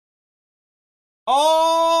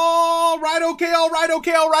All right,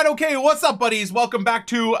 okay. What's up, buddies? Welcome back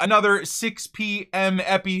to another 6 p.m.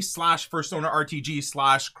 Epi slash First Owner RTG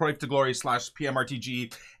slash Cruyff to Glory slash PM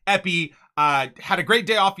RTG Epi. Had a great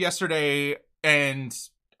day off yesterday, and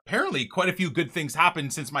apparently quite a few good things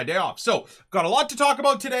happened since my day off. So, got a lot to talk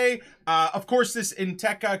about today. Of course, this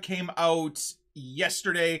Inteca came out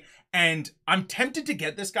yesterday, and I'm tempted to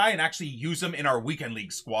get this guy and actually use him in our weekend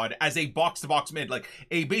league squad as a box-to-box mid, like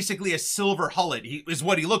basically a silver hullet. He is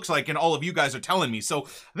what he looks like, and all of you guys are telling me. So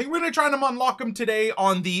I think we're gonna try and unlock him today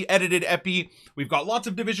on the edited Epi. We've got lots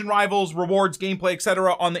of division rivals, rewards, gameplay,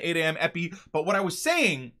 etc. on the 8 a.m. Epi. But what I was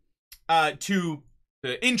saying to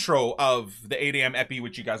the intro of the 8 a.m. Epi,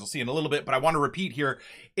 which you guys will see in a little bit, but I want to repeat here,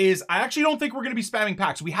 is I actually don't think we're going to be spamming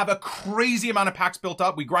packs. We have a crazy amount of packs built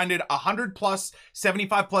up. We grinded 100 plus,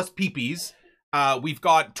 75 plus PPs. We've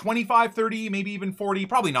got 25, 30, maybe even 40,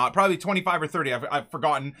 probably not, probably 25 or 30, I've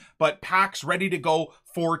forgotten, but packs ready to go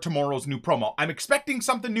for tomorrow's new promo. I'm expecting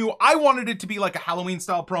something new. I wanted it to be like a Halloween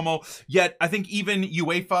style promo, yet I think even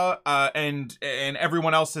UEFA and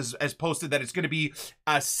everyone else has posted that it's going to be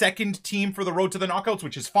a second team for the road to the knockouts,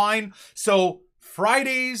 which is fine. So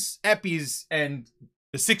Fridays, Epis, and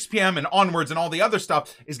the 6 p.m. and onwards and all the other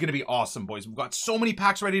stuff is going to be awesome, boys. We've got so many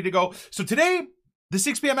packs ready to go. So today, the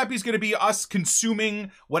 6 p.m. Epi is going to be us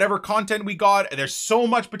consuming whatever content we got. There's so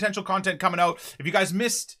much potential content coming out. If you guys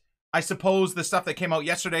missed, I suppose, the stuff that came out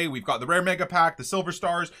yesterday, we've got the Rare Mega Pack, the Silver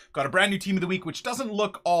Stars, got a brand new Team of the Week, which doesn't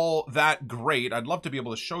look all that great. I'd love to be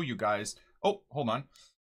able to show you guys. Oh, hold on.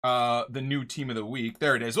 The new Team of the Week.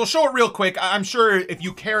 There it is. We'll show it real quick. I'm sure if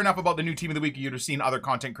you care enough about the new Team of the Week, you'd have seen other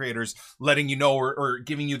content creators letting you know or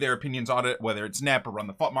giving you their opinions on it, whether it's Nep or Run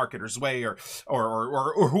the Foot Market or Zway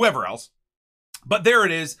or whoever else. But there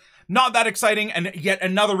it is. Not that exciting, and yet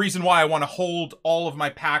another reason why I want to hold all of my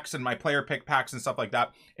packs and my player pick packs and stuff like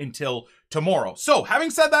that until tomorrow. So, having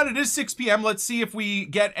said that, it is 6 p.m. Let's see if we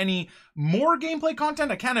get any more gameplay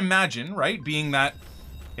content. I can't imagine, right? Being that,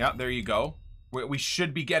 yeah, there you go. We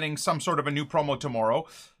should be getting some sort of a new promo tomorrow.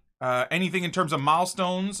 Anything in terms of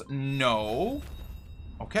milestones? No.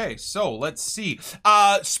 Okay, so let's see.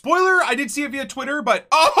 Spoiler, I did see it via Twitter, but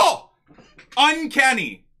oh!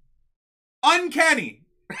 Uncanny. Uncanny.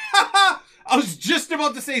 I was just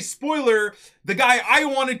about to say, spoiler, the guy I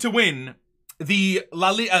wanted to win the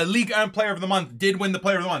Ligue 1 Player of the Month did win the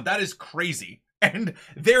Player of the Month. That is crazy. And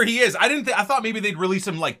there he is. I thought maybe they'd release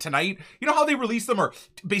him like tonight. You know how they release them, or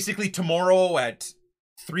basically tomorrow at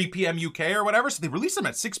 3 p.m. UK or whatever? So they release them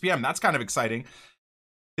at 6 p.m. That's kind of exciting.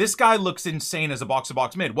 This guy looks insane as a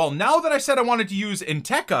box-to-box mid. Well, now that I said I wanted to use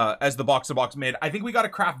Inteca as the box-to-box mid, I think we got to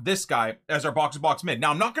craft this guy as our box-to-box mid.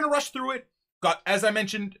 Now, I'm not going to rush through it. Got, as I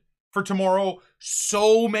mentioned, for tomorrow,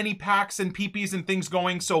 so many packs and PPs and things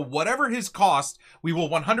going. So whatever his cost, we will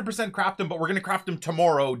 100% craft him, but we're going to craft him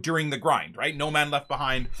tomorrow during the grind, right? No man left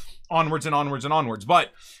behind, onwards and onwards and onwards.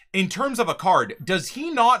 But in terms of a card, does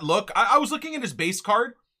he not look... I was looking at his base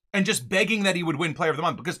card and just begging that he would win Player of the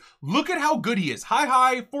Month, because look at how good he is.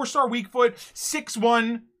 High, 4-star weak foot,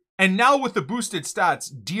 6'1", and now with the boosted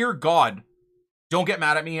stats, dear God, don't get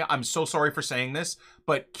mad at me. I'm so sorry for saying this,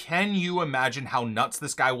 but can you imagine how nuts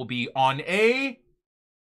this guy will be on a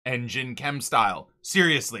engine chem style?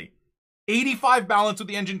 Seriously. 85 balance with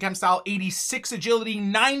the engine chem style, 86 agility,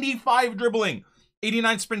 95 dribbling,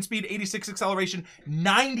 89 sprint speed, 86 acceleration,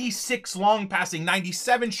 96 long passing,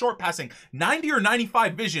 97 short passing, 90 or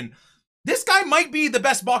 95 vision. This guy might be the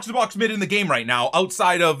best box-to-box mid in the game right now,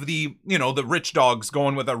 outside of the, you know, the rich dogs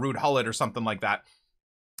going with a Rude Hullet or something like that.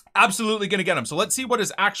 Absolutely going to get him. So let's see what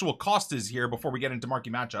his actual cost is here before we get into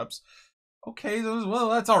marquee matchups. Okay, well,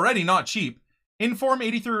 that's already not cheap. Inform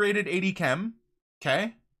 83 rated, 80 chem.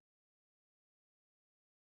 Okay.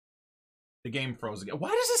 The game froze again. Why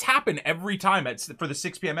does this happen every time for the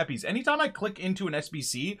 6 p.m. Epis? Anytime I click into an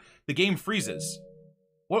SBC, the game freezes.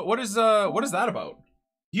 What is that about?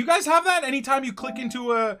 Do you guys have that anytime you click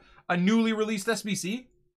into a newly released SBC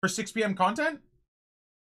for 6 p.m. content?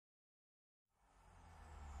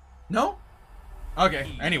 No? Okay,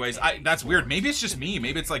 anyways, that's weird. Maybe it's just me.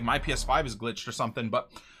 Maybe it's like my PS5 is glitched or something, but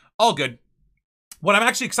all good. What I'm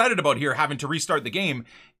actually excited about here, having to restart the game,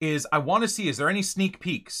 is I want to see, is there any sneak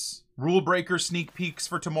peeks? Rule breaker sneak peeks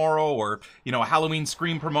for tomorrow, or, you know, a Halloween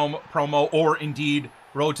Scream promo, or indeed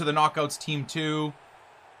Road to the Knockouts Team 2.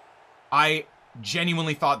 I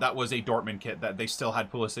genuinely thought that was a Dortmund kit that they still had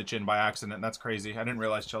Pulisic in by accident. That's crazy. I didn't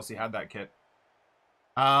realize Chelsea had that kit.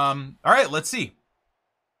 All right, let's see.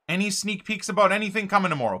 Any sneak peeks about anything coming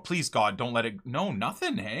tomorrow? Please, God, don't let it... No,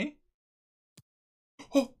 nothing, hey?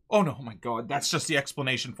 Oh no, oh my God. That's just the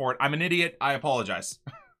explanation for it. I'm an idiot. I apologize.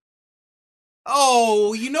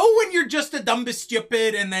 Oh, you know when you're just a dumb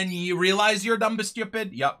stupid and then you realize you're dumb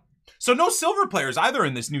stupid? Yep. So no silver players either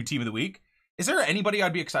in this new team of the week. Is there anybody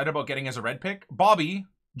I'd be excited about getting as a red pick? Bobby,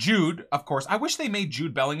 Jude, of course. I wish they made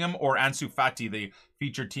Jude Bellingham or Ansu Fati the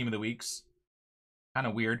featured team of the weeks. Kind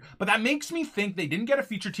of weird. But that makes me think they didn't get a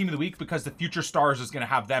featured team of the week because the Future Stars is going to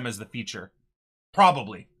have them as the feature.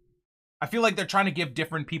 Probably. I feel like they're trying to give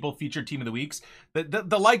different people featured team of the weeks.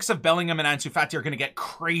 The likes of Bellingham and Ansu Fati are going to get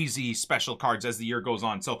crazy special cards as the year goes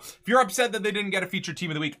on. So if you're upset that they didn't get a featured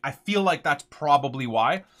team of the week, I feel like that's probably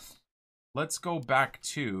why. Let's go back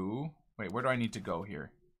to... Wait, where do I need to go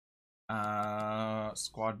here?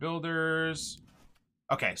 Squad builders.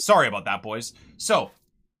 Okay, sorry about that, boys. So,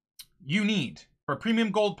 you need, for a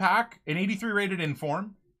premium gold pack, an 83 rated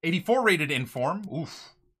inform, 84 rated inform,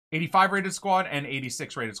 oof, 85 rated squad, and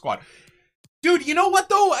 86 rated squad. Dude, you know what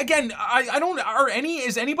though? Again, I don't,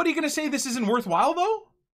 is anybody gonna say this isn't worthwhile though?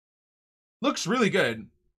 Looks really good.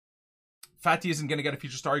 Fati isn't gonna get a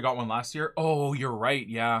future star, he got one last year. Oh, you're right,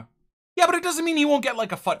 yeah. Yeah, but it doesn't mean he won't get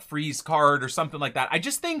like a Fut Freeze card or something like that. I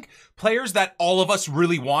just think players that all of us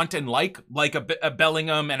really want and like a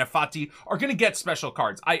Bellingham and a Fati are gonna get special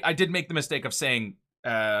cards. I did make the mistake of saying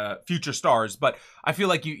future stars, but I feel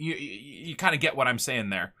like you kind of get what I'm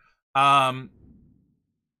saying there.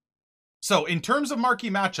 So, in terms of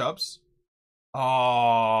marquee matchups,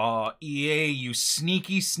 oh, EA, you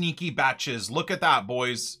sneaky, sneaky batches. Look at that,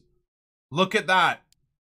 boys. Look at that.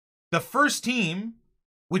 The first team,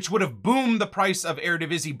 which would have boomed the price of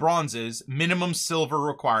Eredivisie bronzes, minimum silver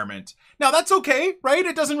requirement. Now, that's okay, right?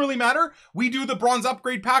 It doesn't really matter. We do the bronze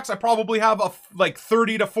upgrade packs. I probably have like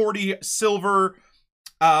 30 to 40 silver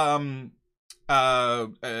Eredivisie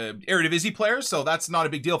players, so that's not a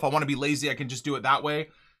big deal. If I want to be lazy, I can just do it that way.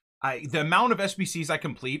 The amount of SBCs I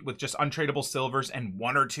complete with just untradeable silvers and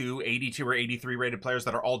 1 or 2 82 or 83 rated players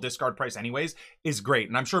that are all discard price anyways is great.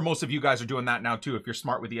 And I'm sure most of you guys are doing that now too if you're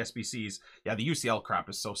smart with the SBCs. Yeah, the UCL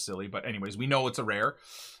crap is so silly, but anyways, we know it's a rare.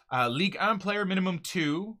 League on player minimum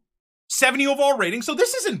 2, 70 overall rating. So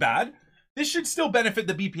this isn't bad. This should still benefit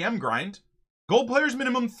the BPM grind. Gold players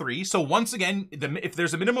minimum 3. So once again, if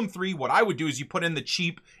there's a minimum 3, what I would do is you put in the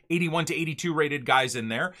cheap 81 to 82 rated guys in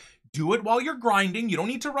there. Do it while you're grinding. You don't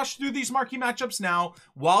need to rush through these marquee matchups now.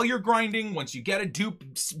 While you're grinding, once you get a dupe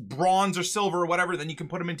bronze or silver or whatever, then you can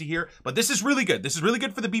put them into here. But this is really good. This is really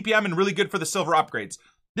good for the BPM and really good for the silver upgrades.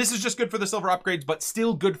 This is just good for the silver upgrades, but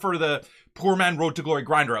still good for the poor man road to glory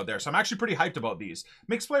grinder out there. So I'm actually pretty hyped about these.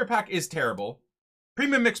 Mixed player pack is terrible.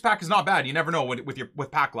 Premium mixed pack is not bad. You never know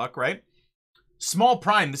with pack luck, right? Small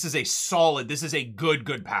prime, this is a solid, this is a good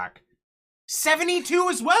pack. 72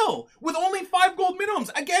 as well, with only 5 gold minimums.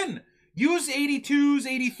 Again, use 82s,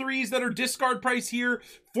 83s that are discard price here.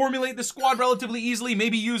 Formulate the squad relatively easily.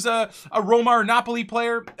 Maybe use a Roma or Napoli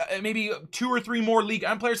player. Maybe 2 or 3 more Ligue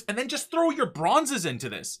 1 players. And then just throw your bronzes into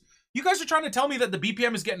this. You guys are trying to tell me that the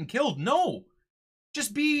BPM is getting killed. No.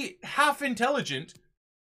 Just be half intelligent.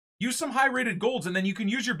 Use some high-rated golds, and then you can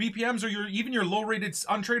use your BPMs or even your low-rated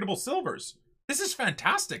untradeable silvers. This is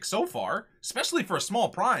fantastic so far, especially for a small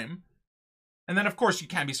prime. And then, of course, you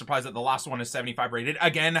can't be surprised that the last one is 75 rated.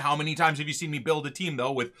 Again, how many times have you seen me build a team,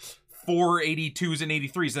 though, with 4 82s and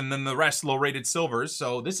 83s and then the rest low-rated silvers?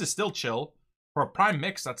 So this is still chill. For a prime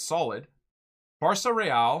mix, that's solid. Barca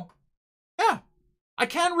Real. Yeah. I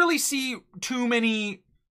can't really see too many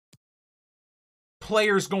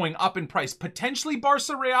players going up in price. Potentially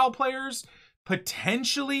Barca Real players.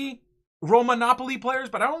 Potentially Roma Napoli players.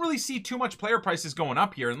 But I don't really see too much player prices going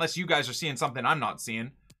up here unless you guys are seeing something I'm not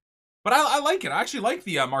seeing. But I like it. I actually like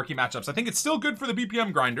the marquee matchups. I think it's still good for the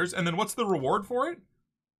BPM grinders. And then what's the reward for it?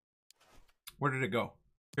 Where did it go?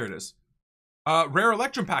 Here it is. Rare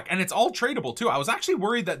Electrum pack. And it's all tradable too. I was actually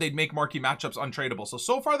worried that they'd make marquee matchups untradable.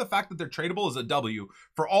 So far the fact that they're tradable is a W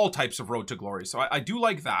for all types of Road to Glory. So I do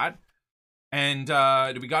like that. And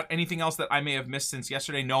do we got anything else that I may have missed since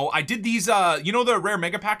yesterday? No, I did these, you know, the rare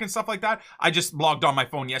mega pack and stuff like that. I just logged on my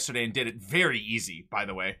phone yesterday and did it. Very easy, by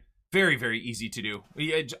the way. Very easy to do.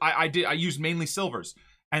 I used mainly silvers,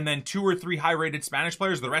 and then 2 or 3 high-rated Spanish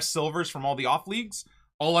players. The rest silvers from all the off leagues,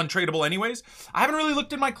 all untradeable anyways. I haven't really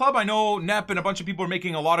looked in my club. I know Nep and a bunch of people are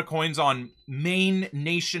making a lot of coins on main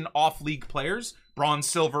nation off league players, bronze,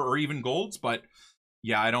 silver, or even golds. But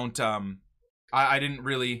yeah, I don't. I didn't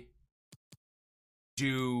really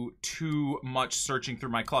do too much searching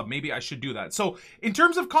through my club. Maybe I should do that. So in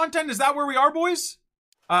terms of content, is that where we are, boys?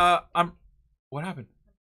 What happened?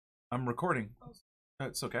 I'm recording.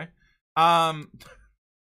 It's okay.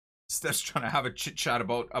 Steph's trying to have a chit chat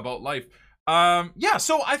about life. Yeah,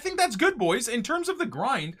 so I think that's good, boys. In terms of the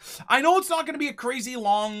grind, I know it's not going to be a crazy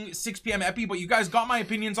long 6 p.m. epi, but you guys got my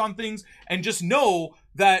opinions on things, and just know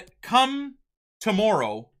that come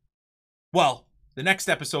tomorrow, well, the next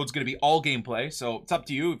episode's going to be all gameplay, so it's up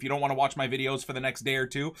to you if you don't want to watch my videos for the next day or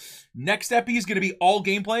two. Next epi is going to be all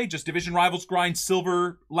gameplay, just Division Rivals grind,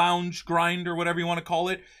 Silver Lounge grind, or whatever you want to call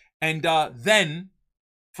it. And then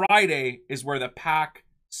Friday is where the pack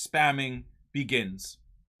spamming begins.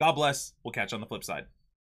 God bless. We'll catch you on the flip side.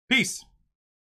 Peace.